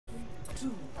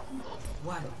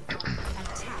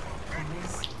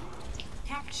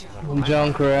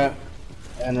Junkrat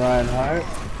and Reinhardt.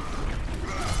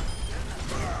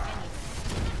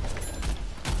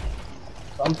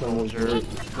 Something was good.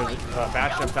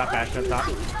 Bastion up top, bastion up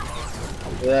top.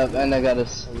 Yeah, and I got a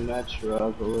Symmetra,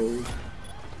 I believe.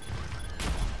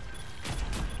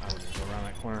 I would go around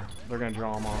that corner. They're gonna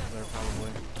draw them off there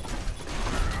probably.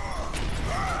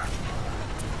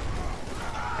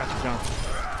 Got the jump.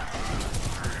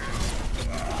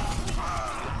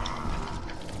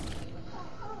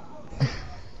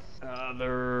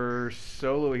 They're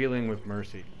solo healing with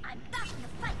Mercy.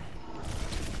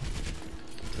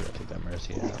 Take that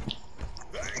Mercy out.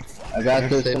 I got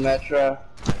the Symmetra,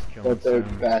 but their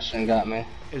Bastion got me.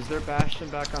 Is their Bastion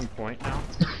back on point now?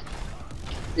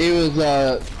 He was,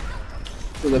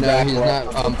 to the back. He's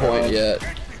not on point yet.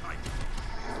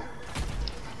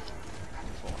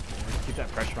 Keep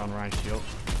that pressure on Rein's shield.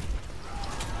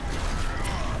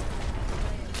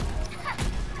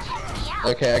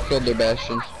 Okay, I killed their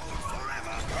Bastion.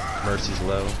 Mercy's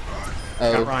low.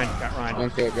 Oh. Got Rein, got Rein.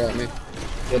 Okay, got me.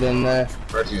 Get in there.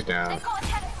 Mercy's down.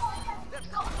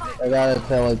 I got a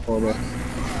teleporter.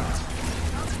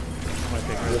 I'm gonna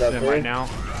take Sim right now.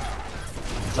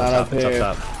 It's not up here. It's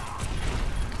up top.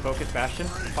 Focus Bastion,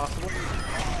 if possible.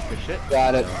 Good shit.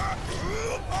 Got it.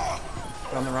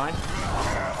 Put on the Rein.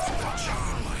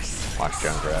 Watch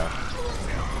Junkrat.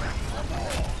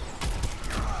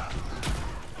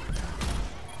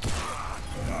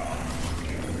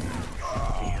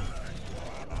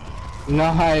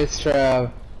 Nice,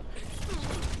 Trav.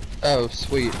 Oh,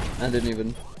 sweet. I didn't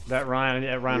even. That Rein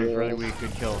was really weak.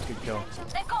 Good kill, good kill.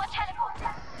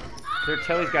 Their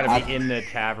Telly's gotta be in the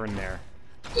tavern there.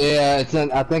 Yeah, it's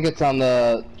in. I think it's on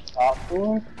the top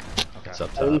floor. Okay. It's up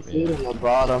I didn't top. see it on the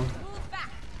bottom.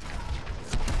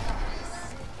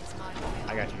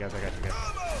 I got you guys, I got you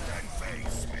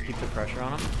guys. Keep the pressure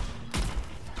on him.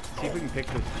 See if we can pick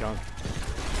this junk.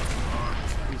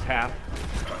 He's half.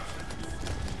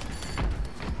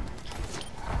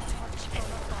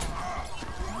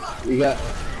 You got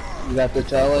the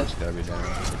teller. It's gotta be down.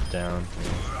 It's down.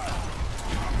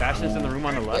 Bastion's in the room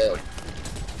on the left. Good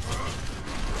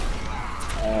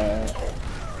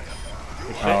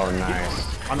shit. Oh,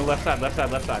 nice. On the left side, left side,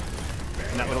 left side.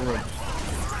 In that little room.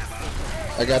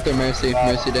 I got their Mercy.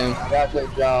 Mercy down. I got the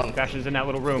jump. Bastion's in that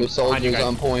little room. The Behind you soldiers guys.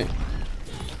 on point.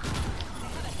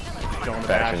 Going to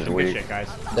Bastion's Bastion. weak. Good shit, guys.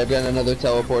 They've got another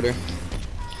teleporter.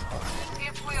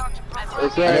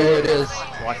 It's I know where it is.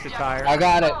 Watch the tire. I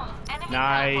got it.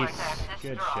 Nice.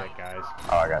 Good shit, guys.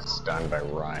 Oh, I got stunned by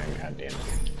Rein. God damn it.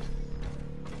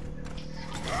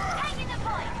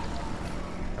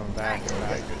 Coming back, coming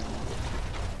back.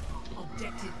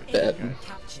 Bet.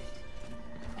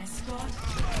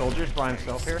 Soldier's by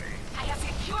himself here.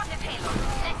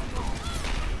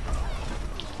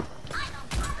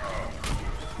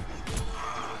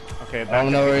 Okay, back I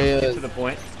don't know where he get is. to the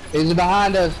point. He's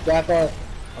behind us. Back up.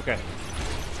 Okay.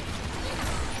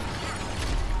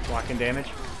 Blocking damage.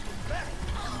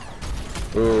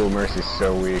 Ooh, Mercy's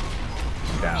so weak.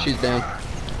 Down. She's down.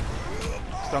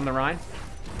 Stun the Rein.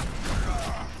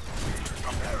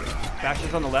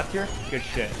 Bastion's on the left here. Good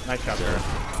shit. Nice job, sir.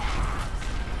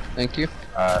 Thank you.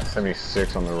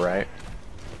 76 on the right.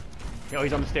 Oh,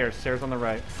 he's on the stairs. Stairs on the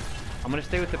right. I'm gonna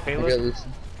stay with the I got payload. this.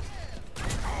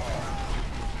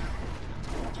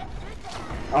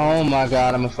 Oh my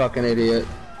god, I'm a fucking idiot.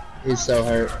 He's so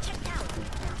hurt.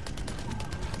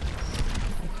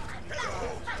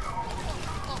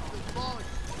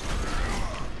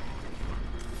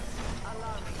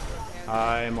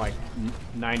 I'm like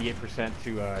 98%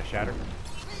 to shatter.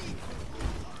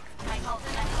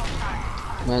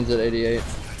 Mine's at 88.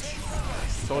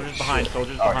 Soldiers behind.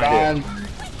 Soldiers behind.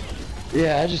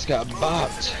 Yeah, I just got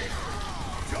bopped.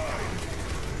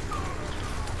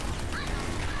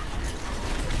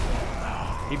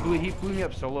 He blew me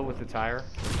up solo with the tire.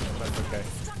 That's okay.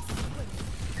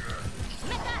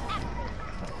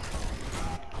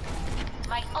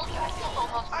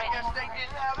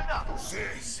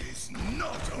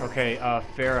 Okay,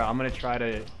 Farah, I'm gonna try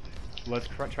to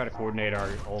try to coordinate our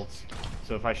ults.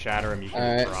 So if I shatter him, you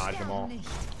can barrage them all.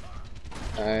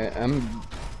 Alright, I'm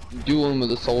dueling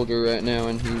with a soldier right now,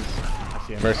 and he's I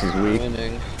see him. Mercy's weak.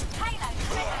 winning.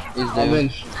 He's I'm down. in.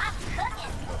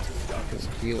 He's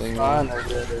healing. I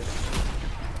did it.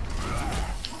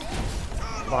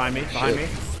 Behind me, behind me.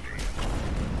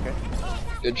 Okay.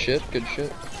 Good shit, good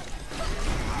shit.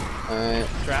 Alright.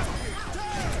 Trap.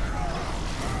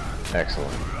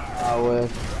 Excellent. I would.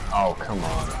 Oh, come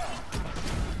on.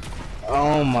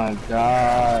 Oh my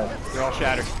god. You're all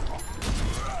shattered.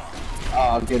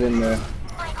 Oh, get in there.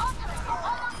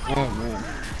 Oh man.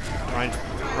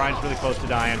 Ryan's really close to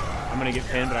dying. I'm gonna get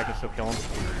pinned, but I can still kill him.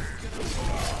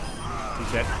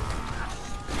 He's dead.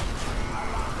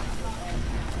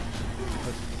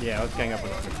 Let's gang up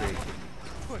with the tree.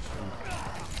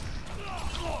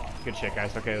 Good shit,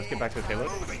 guys. Okay, let's get back to the payload.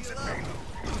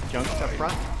 Junk's up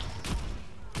front.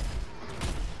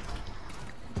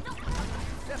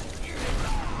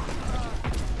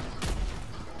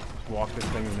 Walk this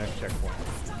thing to the next checkpoint.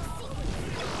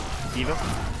 Eva.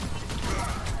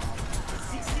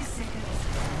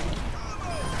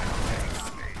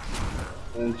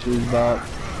 And she's back.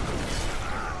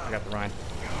 I got the Rein.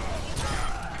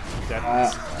 Dead.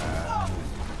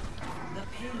 The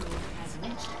payload has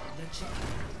reached the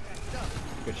checkpoint.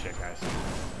 Good shit, guys.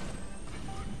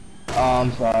 Oh,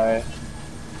 I'm sorry.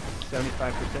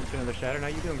 75% to another shatter. Now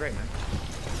you're doing great, man.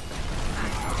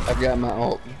 I've got my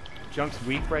ult. Junk's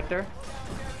weak right there.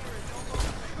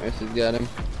 Mercy's got him.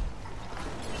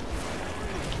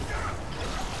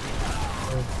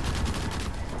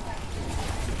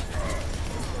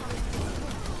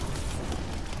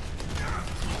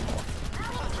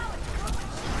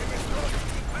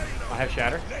 I have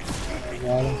shatter.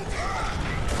 Got him.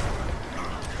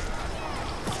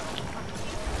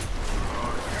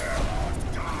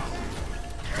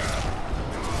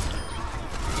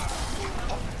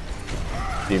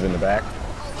 Steve in the back.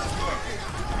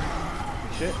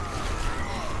 Good shit.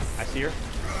 I see her.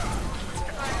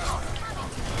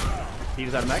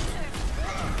 Steve's out of mech.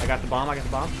 I got the bomb. Okay.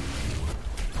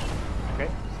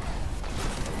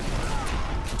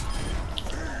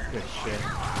 Good shit.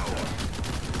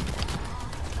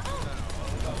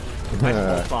 Nice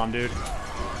pulse bomb, dude.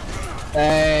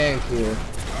 Thank you.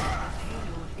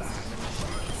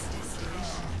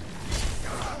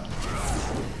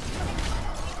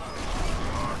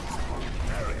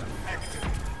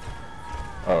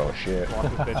 Oh shit. Walk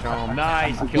this bitch home.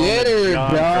 Nice. Killing Get the her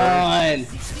junk, done.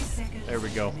 Curtis. There we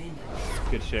go.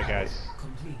 Good shit, guys.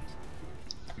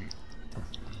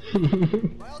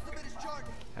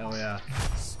 Hell yeah.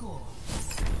 Score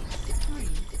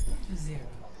 3-0.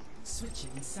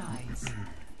 Switching sides.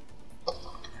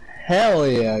 Hell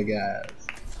yeah, guys.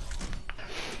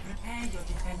 Prepare your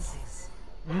defenses.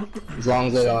 As long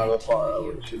as I don't have a far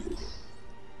out, it should be.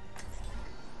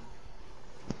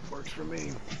 Works for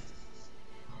me.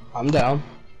 I'm down.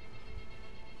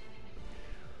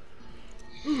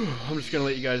 I'm just gonna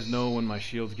let you guys know when my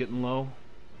shield's getting low.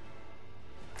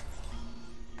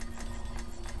 So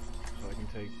I can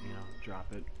take,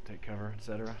 drop it, take cover,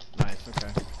 etc. Nice,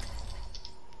 okay.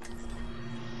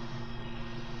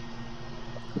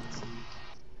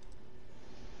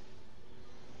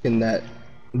 Getting that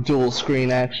dual screen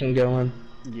action going.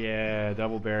 Yeah,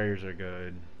 double barriers are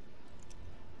good.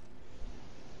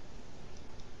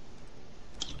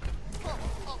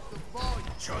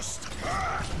 Just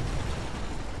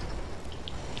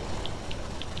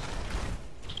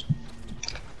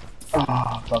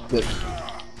Ah, fuck it.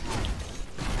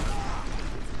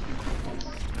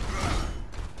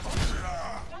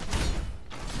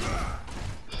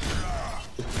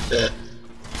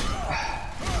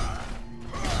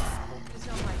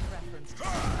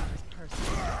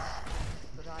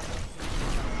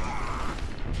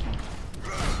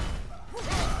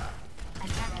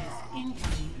 Attackers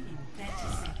incoming in 30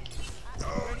 seconds.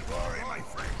 don't worry, my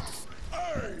friends. I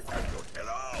am your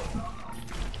hello.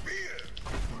 Beer.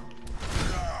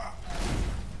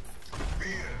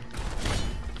 Beer.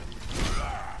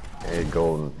 Hey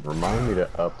Golden, remind me to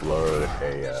upload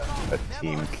a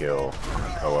team kill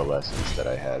coalescence that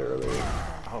I had earlier.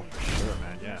 Oh, for sure,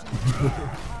 man, yeah.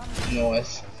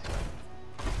 Nice.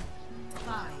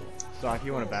 5, So if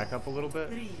you want to back up a little bit?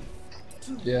 3,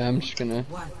 2, Yeah, I'm just gonna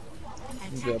 1.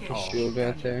 drop a Attackers shield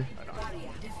right there.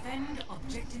 defend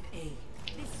objective A.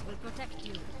 This will protect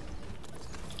you.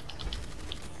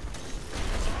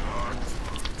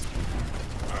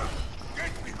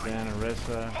 Dan,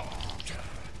 Arissa.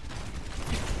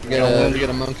 We got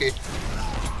a monkey.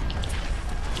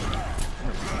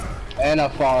 And a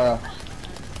Farah.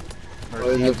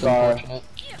 Where's the Farah? Unfortunate.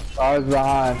 Farah's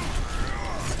behind.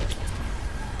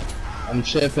 I'm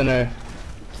chipping her.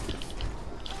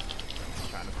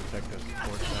 Trying to protect this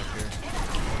force back here.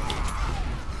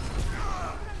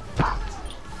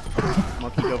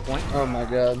 Monkey go point. Oh my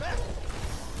god.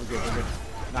 We're good, we're good.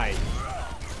 Nice.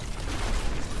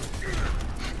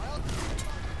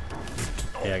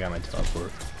 Hey, I got my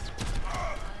teleport.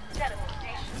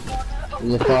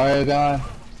 Is the Farah gone?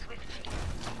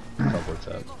 Teleport's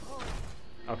up.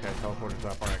 Okay, teleporter's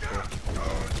up. Alright, cool.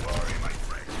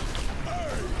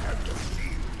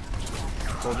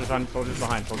 Soldiers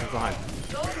behind, soldiers behind.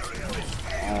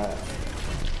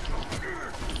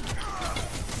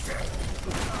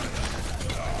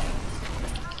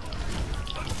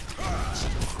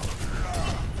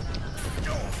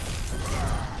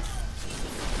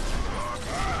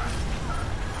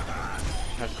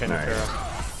 pinned Nice. her.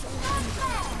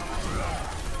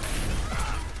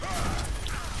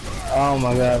 Oh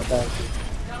my god, thank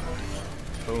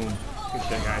Boom. Good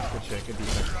shit, guys. Good shit. Good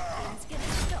defense.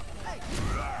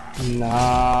 you.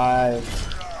 Nice.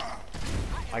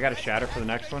 I got a shatter for the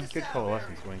next one. Good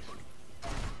coalescence wings.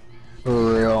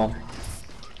 For real.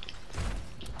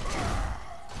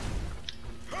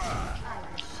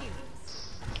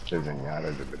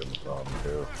 Zenyatta's a bit of a problem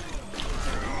too.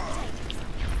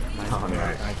 Nice, Oh, pick,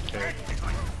 nice. nice pick.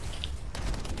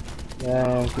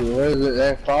 Thank you. Where is it?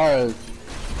 That car is.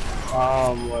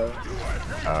 What?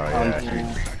 Oh yeah,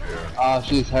 she's Oh,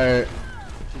 she's hurt.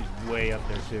 She's way up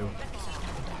there too.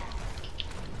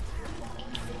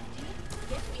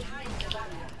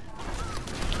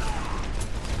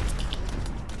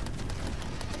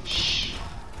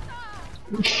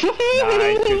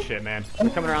 Nice, good shit, man. We're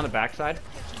coming around the backside.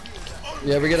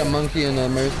 Yeah, we got a monkey and a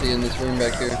mercy in this room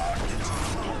back here. I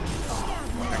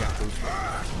got food.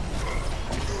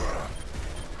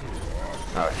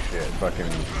 Oh shit, fucking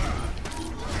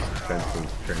expensive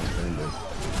transcendent.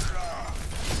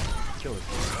 Kill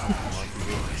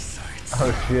this.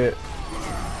 Oh shit.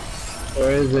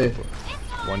 Where is it?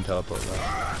 One teleport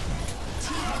left.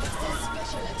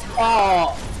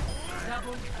 Oh!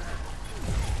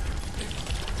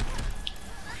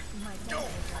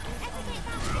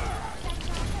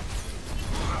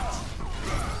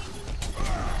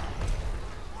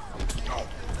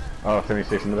 Oh,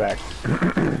 76 in the back.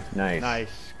 Nice. Nice,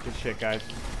 good shit, guys.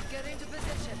 Get into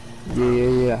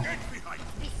position. Yeah.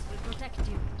 This will protect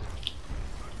you.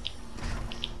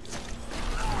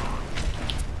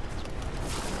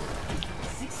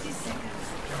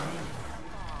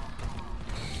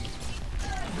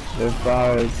 There's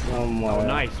fire somewhere. Oh,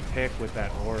 nice pick with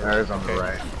that orb. There's on the Okay.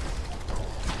 right.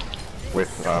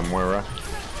 With Moira.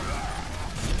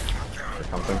 Or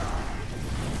something.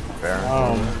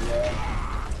 Baron.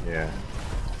 Yeah.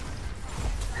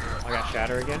 I got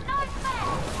shatter again.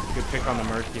 Good pick on the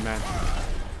mercy, man.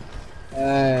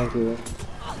 Thank you.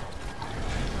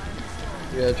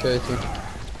 Yeah, Tracy.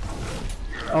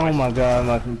 Oh my god,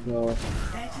 my controller.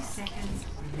 30 seconds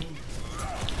remaining.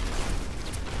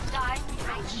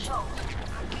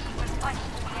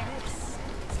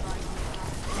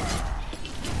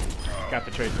 Got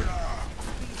the tracer.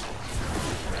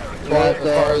 Yeah,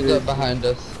 the car is up behind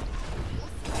us.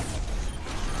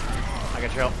 I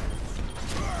got your help.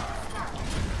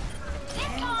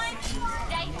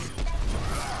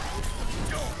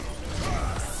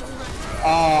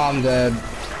 Oh, I'm dead.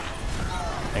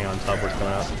 Hang on, teleport's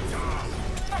coming up.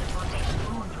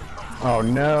 Oh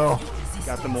no.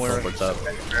 Got the Moira. Teleport's up.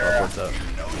 Teleport's up.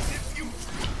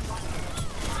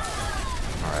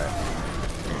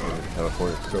 Alright.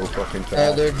 Teleport is so fucking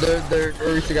fast. They're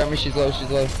Orisa got me, she's low. Get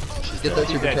that She's dead,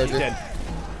 she's supercharger. dead.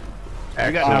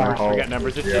 We got numbers, we got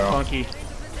numbers. It's just Yeah. funky.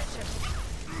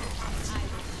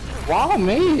 Why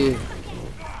me?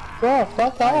 Bro,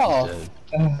 fuck off. Dead.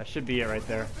 That should be it right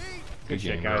there. Good Good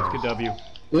shit, game, guys. bro. Good W.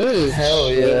 Good.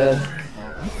 Hell yeah.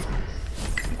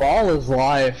 Ball is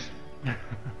life.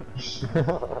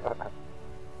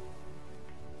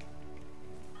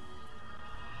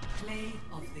 Play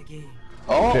of the game.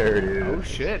 Oh, There it is. Oh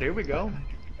shit, here we go.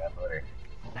 Yeah, buddy.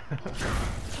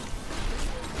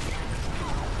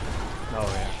 Oh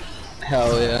yeah.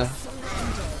 Hell yeah.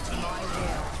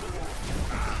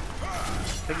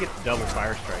 I think it's double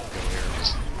fire strike still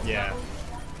here. Yeah.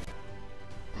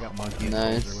 We got monkey and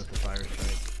Nice. soldier with the fire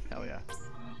strike. Hell yeah.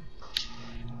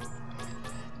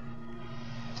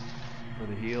 For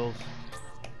the heals.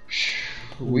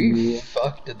 We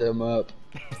fucked them up.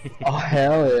 oh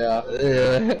hell yeah.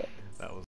 Yeah.